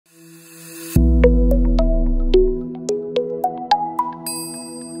My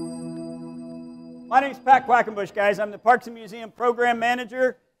name's Pat Quackenbush, guys. I'm the Parks and Museum Program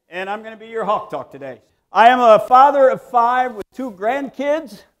Manager, and I'm going to be your Hawk Talk today. I am a father of 5 with 2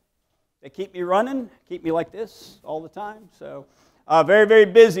 grandkids. They keep me running, keep me like this all the time, so very, very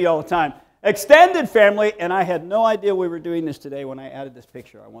busy all the time. Extended family, and I had no idea we were doing this today when I added this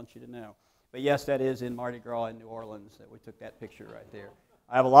picture, I want you to know. But yes, that is in Mardi Gras in New Orleans that we took that picture right there.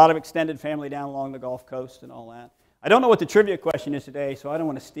 I have a lot of extended family down along the Gulf Coast and all that. I don't know what the trivia question is today, so I don't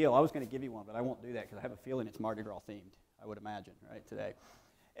want to steal. I was going to give you one, but I won't do that because I have a feeling it's Mardi Gras themed, I would imagine, right, today.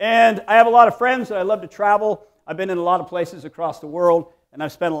 And I have a lot of friends that I love to travel. I've been in a lot of places across the world, and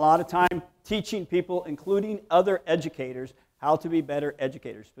I've spent a lot of time teaching people, including other educators, how to be better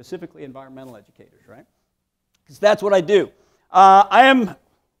educators, specifically environmental educators, right? Because that's what I do.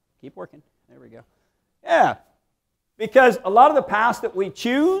 Keep working, there we go. Yeah, because a lot of the paths that we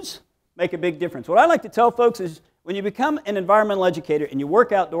choose make a big difference. What I like to tell folks is when you become an environmental educator and you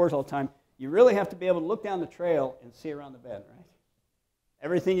work outdoors all the time, you really have to be able to look down the trail and see around the bend, right?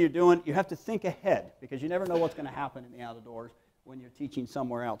 Everything you're doing, you have to think ahead because you never know what's going to happen in the outdoors when you're teaching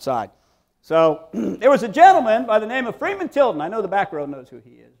somewhere outside. So there was a gentleman by the name of Freeman Tilden. I know the back row knows who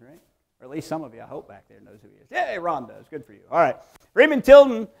he is, right? Or at least some of you, I hope, back there knows who he is. Hey, Ron does. Good for you. All right. Freeman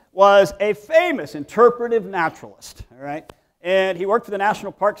Tilden was a famous interpretive naturalist, all right? And he worked for the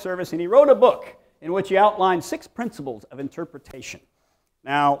National Park Service, and he wrote a book in which he outlined 6 principles of interpretation.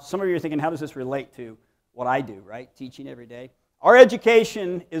 Now, some of you are thinking, how does this relate to what I do, right? Teaching every day. Our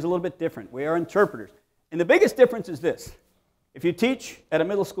education is a little bit different. We are interpreters. And the biggest difference is this. If you teach at a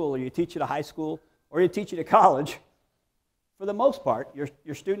middle school, or you teach at a high school, or you teach at a college, for the most part,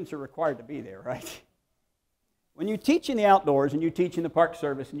 your students are required to be there, right? When you teach in the outdoors, and you teach in the Park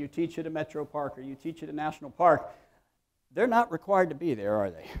Service, and you teach at a metro park, or you teach at a national park, they're not required to be there,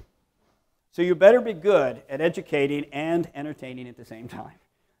 are they? So you better be good at educating and entertaining at the same time.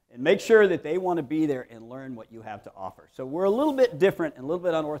 And make sure that they want to be there and learn what you have to offer. So we're a little bit different and a little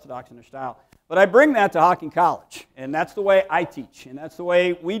bit unorthodox in our style. But I bring that to Hocking College. And that's the way I teach. And that's the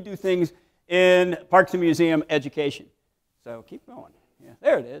way we do things in Parks and Museum education. So keep going. Yeah,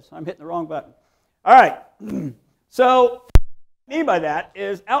 there it is. I'm hitting the wrong button. All right. So what I mean by that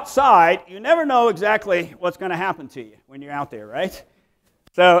is outside, you never know exactly what's going to happen to you when you're out there, right?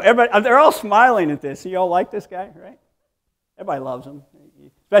 So everybody, they're all smiling at this. So you all like this guy, right? Everybody loves him,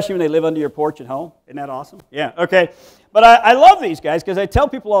 especially when they live under your porch at home. Isn't that awesome? Yeah, okay. But I love these guys because I tell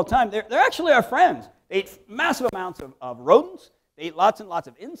people all the time, they're actually our friends. They eat massive amounts of rodents. They eat lots and lots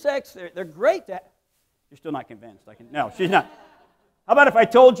of insects. They're great. You're still not convinced. No, she's not. How about if I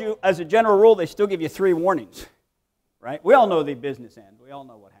told you, as a general rule, they still give you 3 warnings, right? We all know the business end. We all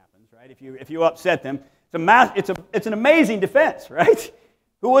know what happens, right? If you upset them, it's an amazing defense, right?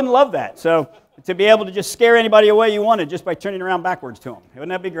 Who wouldn't love that? So to be able to just scare anybody away you wanted just by turning around backwards to them. Wouldn't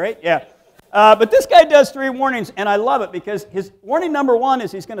that be great? Yeah. But this guy does 3 warnings, and I love it because his warning number 1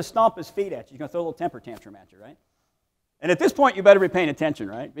 is he's going to stomp his feet at you. He's going to throw a little temper tantrum at you, right? And at this point, you better be paying attention,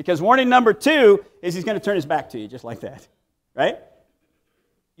 right? Because warning number 2 is he's going to turn his back to you just like that, right?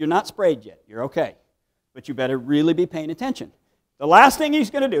 You're not sprayed yet. You're okay. But you better really be paying attention. The last thing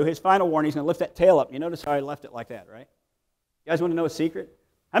he's going to do, his final warning, he's going to lift that tail up. You notice how I left it like that, right? You guys want to know a secret?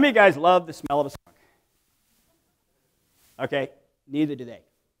 How many guys love the smell of a skunk? Okay, neither do they.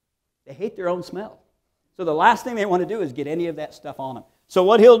 They hate their own smell. So the last thing they want to do is get any of that stuff on them. So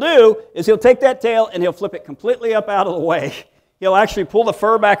what he'll do is he'll take that tail and he'll flip it completely up out of the way. He'll actually pull the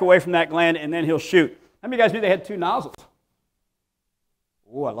fur back away from that gland and then he'll shoot. How many of you guys knew they had 2 nozzles?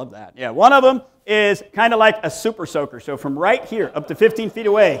 Oh, I love that. Yeah, one of them is kind of like a super soaker. So from right here up to 15 feet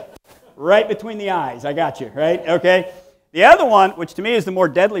away, right between the eyes. I got you, right? Okay. The other one, which to me is the more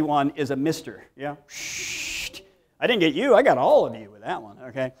deadly one, is a mister. Yeah. Shh. I didn't get you. I got all of you with that one.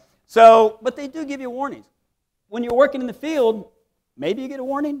 Okay. So, but they do give you warnings. When you're working in the field, maybe you get a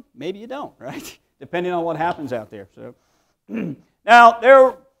warning, maybe you don't, right? Depending on what happens out there. So, now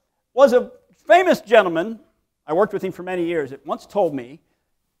there was a famous gentleman. I worked with him for many years. That once told me,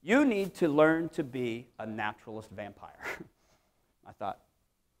 "You need to learn to be a naturalist vampire." I thought,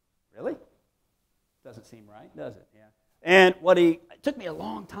 really? Doesn't seem right, does it? Yeah. And it took me a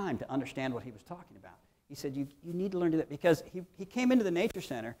long time to understand what he was talking about. He said, you need to learn to do that, because he came into the Nature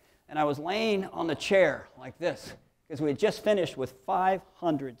Center, and I was laying on the chair like this, because we had just finished with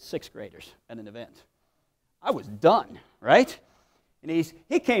 500 6th graders at an event. I was done, right? And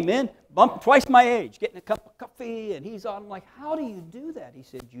he came in, bumped twice my age, getting a cup of coffee, and he's on. I'm like, how do you do that? He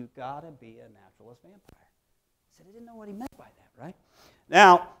said, you got to be a naturalist vampire. I said, I didn't know what he meant by that, right?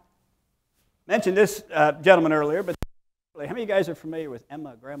 Now, mentioned this gentleman earlier, but how many of you guys are familiar with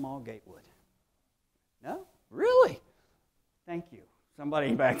Emma Grandma Gatewood? No? Really? Thank you.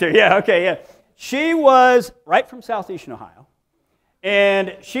 Somebody back there. Yeah, okay, yeah. She was right from southeastern Ohio,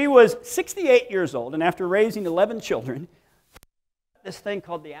 and she was 68 years old, and after raising 11 children, this thing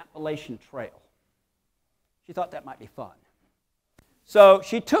called the Appalachian Trail. She thought that might be fun. So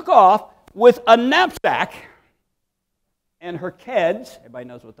she took off with a knapsack and her Keds. Everybody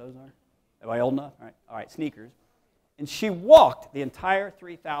knows what those are? Everybody old enough? All right, sneakers. And she walked the entire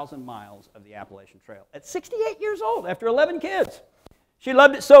 3,000 miles of the Appalachian Trail at 68 years old after 11 kids. She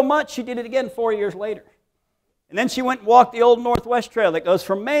loved it so much, she did it again 4 years later. And then she went and walked the old Northwest Trail that goes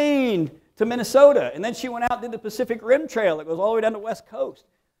from Maine to Minnesota. And then she went out and did the Pacific Rim Trail that goes all the way down the West Coast.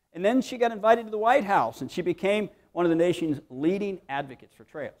 And then she got invited to the White House, and she became one of the nation's leading advocates for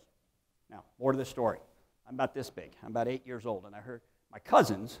trails. Now, more to the story. I'm about this big. I'm about 8 years old, and I heard my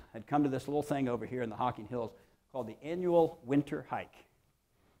cousins had come to this little thing over here in the Hocking Hills called the annual winter hike.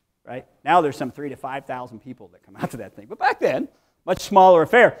 Right? Now there's some 3,000 to 5,000 people that come out to that thing. But back then, much smaller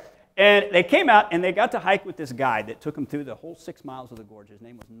affair. And they came out, and they got to hike with this guide that took them through the whole 6 miles of the gorge. His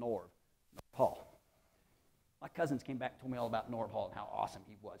name was Norb Hall. My cousins came back and told me all about Norb Hall and how awesome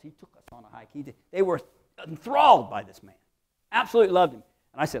he was. He took us on a hike. They were enthralled by this man. Absolutely loved him.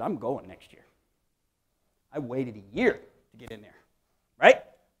 And I said, I'm going next year. I waited a year to get in there. Right?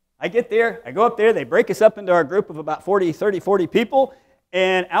 I get there. I go up there. They break us up into our group of about 40 people.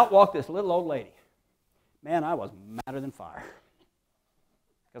 And out walked this little old lady. Man, I was madder than fire.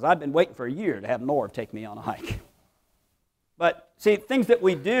 Because I'd been waiting for a year to have Norb take me on a hike. But see, things that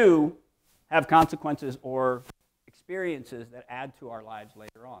we do have consequences or experiences that add to our lives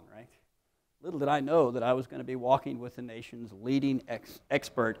later on, right? Little did I know that I was going to be walking with the nation's leading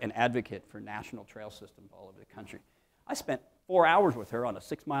expert and advocate for national trail systems all over the country. I spent 4 hours with her on a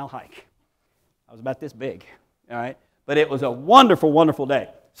 6-mile hike. I was about this big, all right? But it was a wonderful, wonderful day.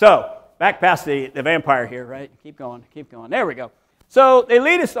 So, back past the vampire here, right? Keep going, keep going. There we go. So, they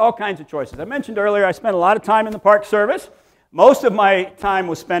lead us to all kinds of choices. I mentioned earlier I spent a lot of time in the Park Service. Most of my time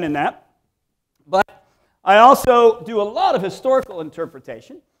was spent in that. But I also do a lot of historical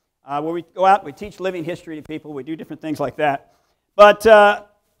interpretation, where we go out, we teach living history to people, we do different things like that. But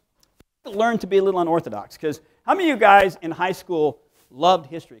learn to be a little unorthodox, because how many of you guys in high school loved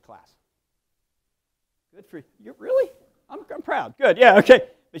history class? Good for you. Really? I'm proud. Good. Yeah, okay.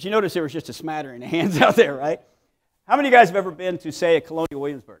 But you notice there was just a smattering of hands out there, right? How many of you guys have ever been to, say, a Colonial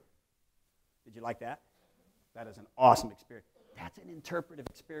Williamsburg? Did you like that? That is an awesome experience. That's an interpretive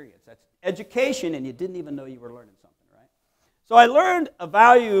experience. That's education, and you didn't even know you were learning something, right? So I learned a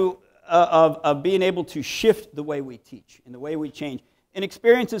value of being able to shift the way we teach and the way we change. And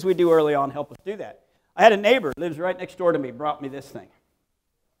experiences we do early on help us do that. I had a neighbor who lives right next door to me, brought me this thing.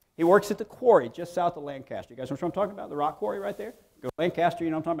 He works at the quarry just south of Lancaster. You guys know what I'm talking about? The rock quarry right there? Go to Lancaster, you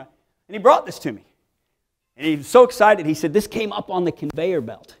know what I'm talking about? And he brought this to me. And he was so excited, he said, this came up on the conveyor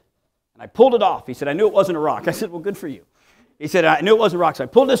belt. And I pulled it off. He said, I knew it wasn't a rock. I said, well, good for you. He said, I knew it wasn't a rock, so I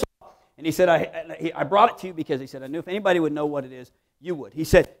pulled this off. And he said, I brought it to you because he said, I knew if anybody would know what it is, you would. He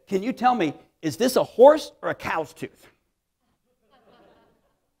said, can you tell me, is this a horse or a cow's tooth?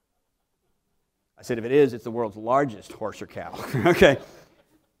 I said, if it is, it's the world's largest horse or cow. Okay.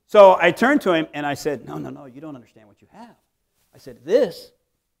 So I turned to him and I said, no, you don't understand what you have. I said, this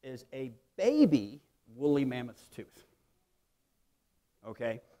is a baby woolly mammoth's tooth.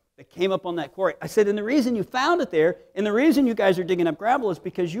 Okay? That came up on that quarry. I said, and the reason you found it there, and the reason you guys are digging up gravel is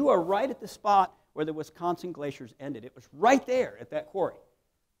because you are right at the spot where the Wisconsin glaciers ended. It was right there at that quarry.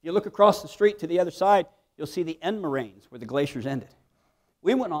 If you look across the street to the other side, you'll see the end moraines where the glaciers ended.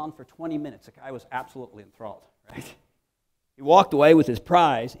 We went on for 20 minutes. The guy was absolutely enthralled, right? He walked away with his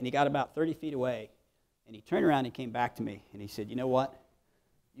prize, and he got about 30 feet away, and he turned around and came back to me, and he said, you know what?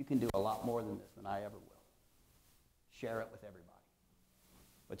 You can do a lot more than this than I ever will. Share it with everybody.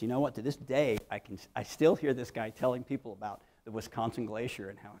 But you know what? To this day, I still hear this guy telling people about the Wisconsin glacier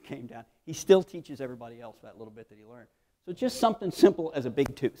and how it came down. He still teaches everybody else that little bit that he learned. So just something simple as a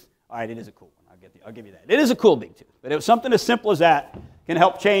big tooth. All right, it is a cool one. I'll give you that. It is a cool big tooth. But it was something as simple as that can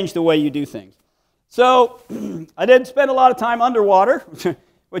help change the way you do things. So I did spend a lot of time underwater,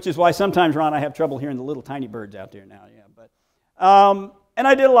 which is why sometimes, Ron, I have trouble hearing the little tiny birds out there now. Yeah, but and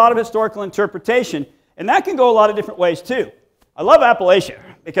I did a lot of historical interpretation, and that can go a lot of different ways too. I love Appalachia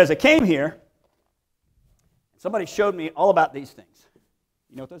because I came here, and somebody showed me all about these things.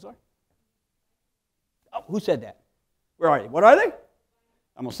 You know what those are? Oh, who said that? Where are they? What are they?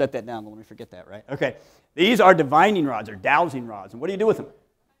 I'm going to set that down. Let me forget that, right? Okay. These are divining rods or dowsing rods. And what do you do with them?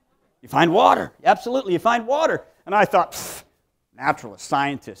 You find water. Absolutely, you find water. And I thought, naturalist,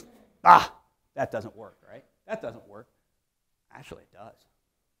 scientist, that doesn't work, right? That doesn't work. Actually, it does.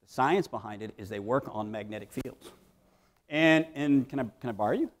 The science behind it is they work on magnetic fields. And can I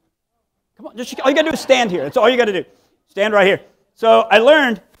borrow you? Come on, all you got to do is stand here. That's all you got to do. Stand right here. So I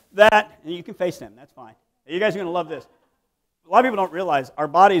learned that, and you can face them, that's fine. You guys are going to love this. A lot of people don't realize our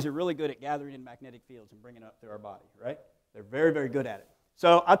bodies are really good at gathering in magnetic fields and bringing it up through our body, right? They're very, very good at it.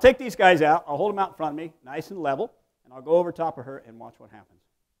 So I'll take these guys out. I'll hold them out in front of me, nice and level, and I'll go over top of her and watch what happens.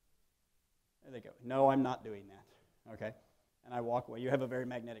 There they go. No, I'm not doing that, okay? And I walk away. You have a very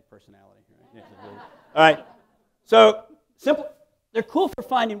magnetic personality, right? All right. So simple. They're cool for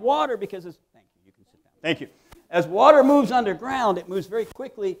finding water because thank you. You can sit down. Thank you. As water moves underground, it moves very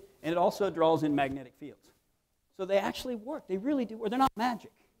quickly, and it also draws in magnetic fields. So they actually work. They really do work. They're not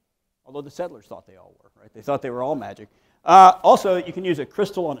magic, although the settlers thought they all were, right? They thought they were all magic. Also, you can use a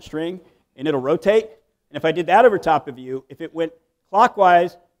crystal on a string, and it'll rotate. And if I did that over top of you, if it went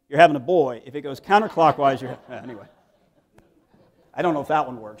clockwise, you're having a boy. If it goes counterclockwise, you're anyway. I don't know if that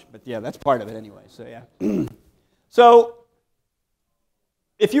one works, but yeah, that's part of it anyway. So yeah. So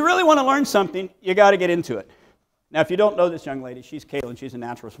if you really want to learn something, you got to get into it. Now, if you don't know this young lady, she's Caitlin. She's a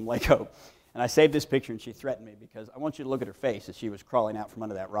naturalist from Lake Hope. And I saved this picture, and she threatened me because I want you to look at her face as she was crawling out from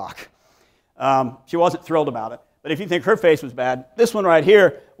under that rock. She wasn't thrilled about it. But if you think her face was bad, this one right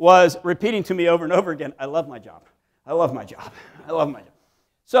here was repeating to me over and over again, I love my job. I love my job. I love my job.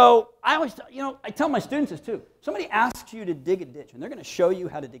 So I always, I tell my students this too. Somebody asks you to dig a ditch, and they're going to show you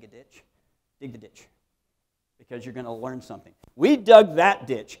how to dig a ditch. Dig the ditch. Because you're going to learn something. We dug that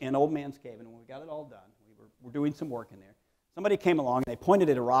ditch in Old Man's Cave, and when we got it all done, we were doing some work in there. Somebody came along, and they pointed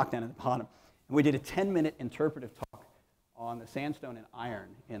at a rock down at the bottom, and we did a 10-minute interpretive talk on the sandstone and iron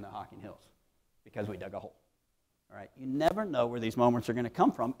in the Hocking Hills because we dug a hole. All right? You never know where these moments are going to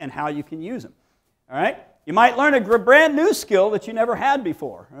come from and how you can use them. All right? You might learn a brand new skill that you never had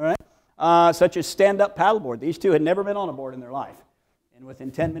before, all right? Such as stand-up paddleboard. These two had never been on a board in their life. And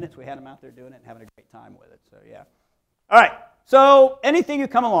within 10 minutes, we had them out there doing it and having a great time with it. So, yeah. All right. So, anything you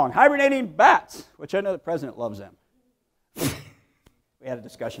come along. Hibernating bats, which I know the president loves them. We had a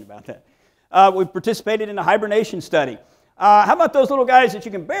discussion about that. We participated in a hibernation study. How about those little guys that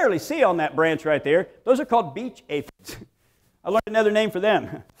you can barely see on that branch right there? Those are called beach aphids. I learned another name for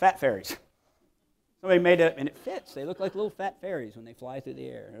them, fat fairies. Somebody made it, and it fits. They look like little fat fairies when they fly through the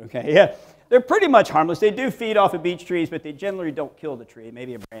air. Okay, yeah. They're pretty much harmless. They do feed off of beech trees, but they generally don't kill the tree,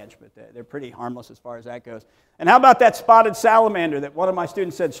 maybe a branch, but they're pretty harmless as far as that goes. And how about that spotted salamander that one of my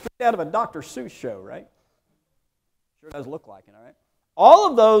students said, straight out of a Dr. Seuss show, right? Sure does look like it, all right? All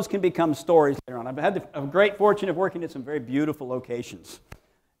of those can become stories later on. I've had the great fortune of working at some very beautiful locations.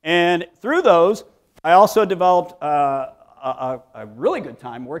 And through those, I also developed a really good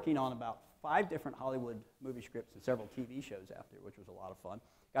time working on about 5 different Hollywood movie scripts and several TV shows out there, which was a lot of fun.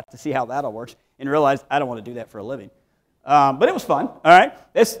 Got to see how that all works and realized I don't want to do that for a living. But it was fun, all right?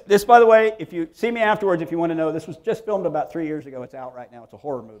 This, by the way, if you see me afterwards, if you want to know, this was just filmed about 3 years ago. It's out right now. It's a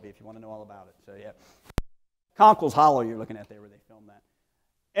horror movie if you want to know all about it. So, yeah. Conkle's Hollow you're looking at there where they filmed that.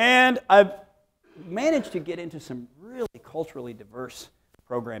 And I've managed to get into some really culturally diverse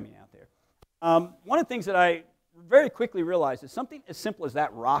programming out there. One of the things that I very quickly realized is something as simple as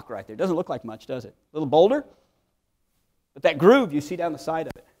that rock right there. It doesn't look like much, does it? A little boulder, but that groove you see down the side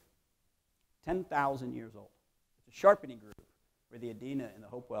of it, 10,000 years old. It's a sharpening groove where the Adena and the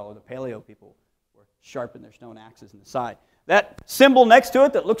Hopewell or the Paleo people were sharpening their stone axes in the side. That symbol next to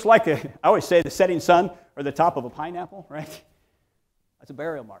it that looks like, I always say, the setting sun or the top of a pineapple, right? That's a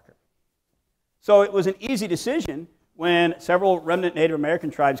burial marker. So it was an easy decision when several remnant Native American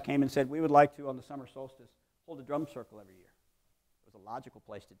tribes came and said, we would like to, on the summer solstice, hold a drum circle every year. It was a logical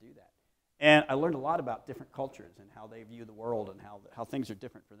place to do that. And I learned a lot about different cultures and how they view the world and how things are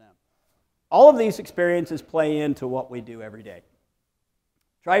different for them. All of these experiences play into what we do every day.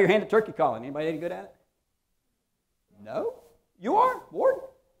 Try your hand at turkey calling. Anybody any good at it? No? You are? Ward?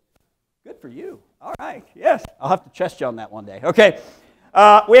 Good for you. All right. Yes. I'll have to test you on that one day. Okay.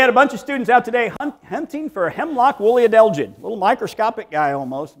 We had a bunch of students out today hunting for a hemlock woolly adelgid, a little microscopic guy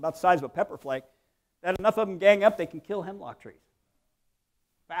almost, about the size of a pepper flake. That enough of them gang up, they can kill hemlock trees.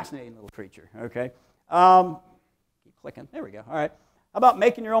 Fascinating little creature, okay? Keep clicking. There we go. All right. How about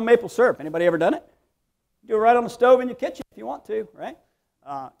making your own maple syrup? Anybody ever done it? Do it right on the stove in your kitchen if you want to, right?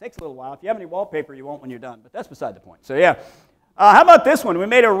 Takes a little while. If you have any wallpaper, you won't when you're done, but that's beside the point. So, yeah. How about this one? We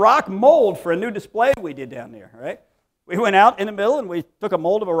made a rock mold for a new display we did down there, right? We went out in the middle and we took a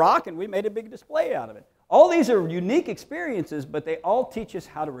mold of a rock and we made a big display out of it. All these are unique experiences, but they all teach us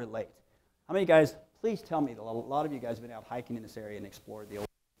how to relate. How many guys, please tell me, a lot of you guys have been out hiking in this area and explored the old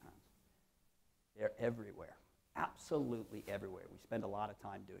times. They're everywhere. Absolutely everywhere. We spend a lot of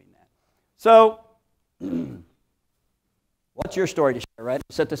time doing that. So, What's your story to share, right?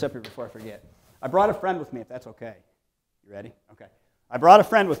 I'll set this up here before I forget. I brought a friend with me, if that's okay. You ready? Okay. I brought a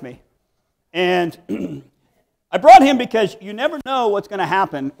friend with me. And I brought him because you never know what's going to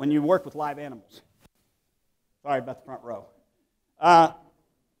happen when you work with live animals. Sorry about the front row.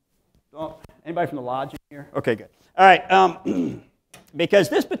 Anybody from the lodge in here? Okay, good. All right. Because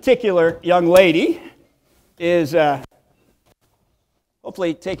this particular young lady is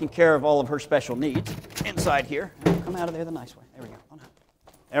hopefully taking care of all of her special needs inside here. Come out of there the nice way. There we go.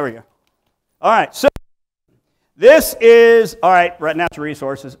 There we go. All right. So this is, all right, natural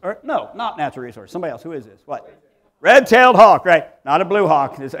resources. Or, no, not natural resources. Somebody else. Who is this? What? Red-tailed hawk, right? Not a blue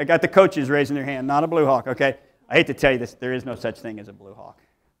hawk. I got the coaches raising their hand. Not a blue hawk, okay? I hate to tell you this. There is no such thing as a blue hawk.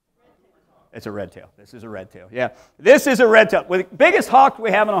 It's a red tail. This is a red tail. Yeah. This is a red tail. With the biggest hawk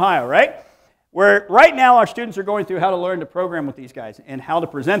we have in Ohio, right? Where right now our students are going through how to learn to program with these guys and how to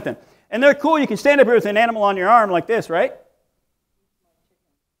present them. And they're cool. You can stand up here with an animal on your arm like this, right?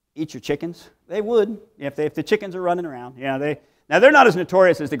 Eat your chickens. They would if the chickens are running around. Yeah, now they're not as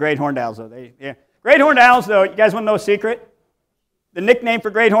notorious as the great horned owls, though. Great horned owls, though, you guys want to know a secret? The nickname for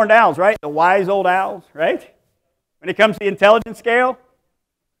great horned owls, right? The wise old owls, right? When it comes to the intelligence scale,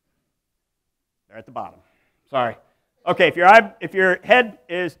 they're at the bottom. Sorry. Okay, if your head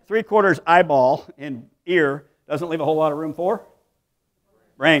is 3/4 eyeball and ear, doesn't leave a whole lot of room for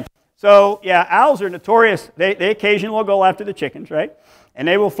brain. So, yeah, owls are notorious. They occasionally will go after the chickens, right? And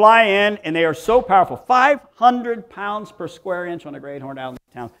they will fly in, and they are so powerful. 500 pounds per square inch on a great horned owl in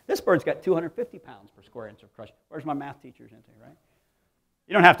the town. This bird's got 250 pounds per square inch of crush. Where's my math teachers in today, right?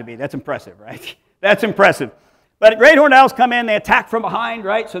 You don't have to be. That's impressive, right? That's impressive. But great horned owls come in, they attack from behind,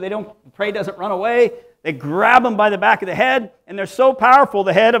 right? So the prey doesn't run away. They grab them by the back of the head, and they're so powerful,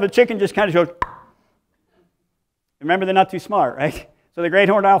 the head of a chicken just kind of goes. Remember, they're not too smart, right? So the great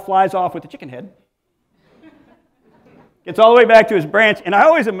horned owl flies off with the chicken head. Gets all the way back to his branch, and I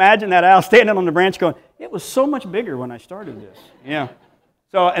always imagine that owl standing on the branch going, it was so much bigger when I started this. Yeah.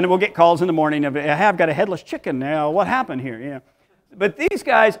 So, and we'll get calls in the morning of, I've got a headless chicken now, what happened here? Yeah. But these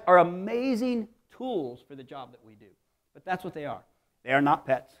guys are amazing tools for the job that we do. But that's what they are. They are not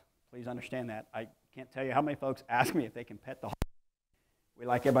pets. Please understand that. I can't tell you how many folks ask me if they can pet the hawk. We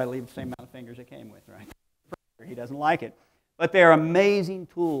like everybody to leave the same amount of fingers they came with, right? He doesn't like it. But they're amazing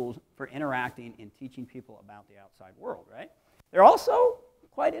tools for interacting and teaching people about the outside world, right? They're also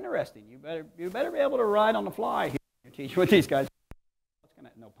quite interesting. You better be able to ride on the fly here when you're teaching with these guys.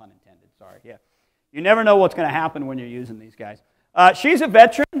 No pun intended, sorry. Yeah. You never know what's going to happen when you're using these guys. She's a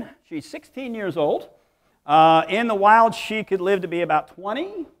veteran. She's 16 years old. In the wild, she could live to be about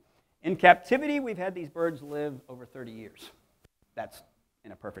 20. In captivity, we've had these birds live over 30 years. That's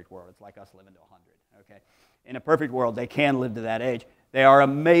in a perfect world. It's like us living to 100, okay? In a perfect world, they can live to that age. They are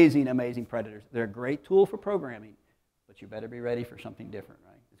amazing, amazing predators. They're a great tool for programming, but you better be ready for something different,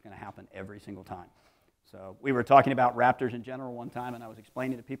 right? It's going to happen every single time. So we were talking about raptors in general one time, and I was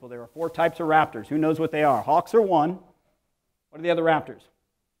explaining to people there are 4 types of raptors. Who knows what they are? Hawks are one. What are the other raptors?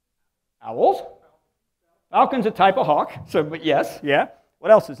 Owls? Falcon's a type of hawk. So, but yes, yeah. What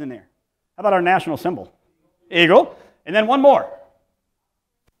else is in there? How about our national symbol? Eagle. And then one more.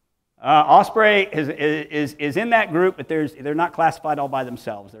 Osprey is in that group, but they're not classified all by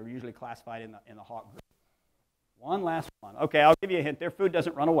themselves. They're usually classified in the hawk group. One last one. Okay, I'll give you a hint. Their food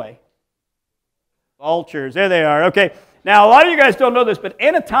doesn't run away. Vultures. There they are. Okay. Now, a lot of you guys don't know this, but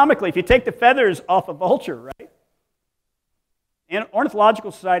anatomically, if you take the feathers off a vulture, right? And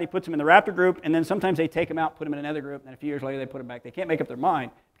Ornithological Society puts them in the raptor group, and then sometimes they take them out, put them in another group, and then a few years later they put them back. They can't make up their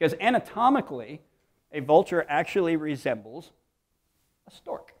mind because anatomically, a vulture actually resembles a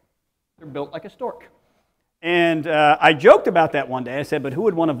stork. They're built like a stork. And I joked about that one day. I said, but who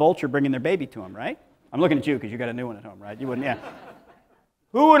would want a vulture bringing their baby to them, right? I'm looking at you because you got a new one at home, right? You wouldn't, yeah.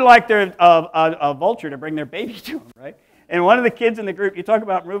 Who would like a vulture to bring their baby to them, right? And one of the kids in the group, you talk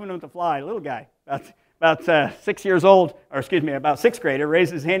about moving them to fly, a little guy, about 6 years old, or excuse me, about 6th grader,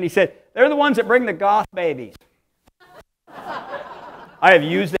 raised his hand. He said, they're the ones that bring the goth babies. I have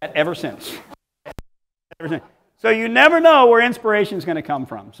used that ever since. So you never know where inspiration is going to come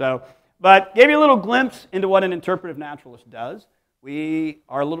from. So, but gave you a little glimpse into what an interpretive naturalist does. We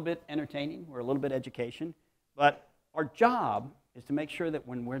are a little bit entertaining. We're a little bit education. But our job is to make sure that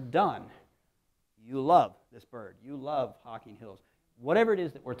when we're done, you love this bird. You love Hocking Hills. Whatever it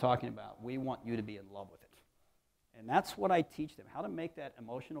is that we're talking about, we want you to be in love with it. And that's what I teach them, how to make that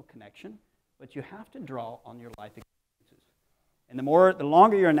emotional connection. But you have to draw on your life experiences. And the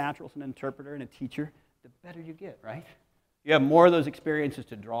longer you're a naturalist, an interpreter, and a teacher, the better you get, right? You have more of those experiences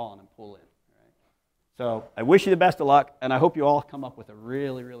to draw on and pull in. Right? So I wish you the best of luck, and I hope you all come up with a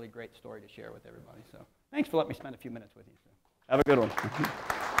really, really great story to share with everybody. So thanks for letting me spend a few minutes with you. Have a good one.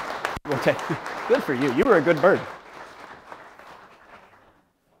 Good for you. You were a good bird.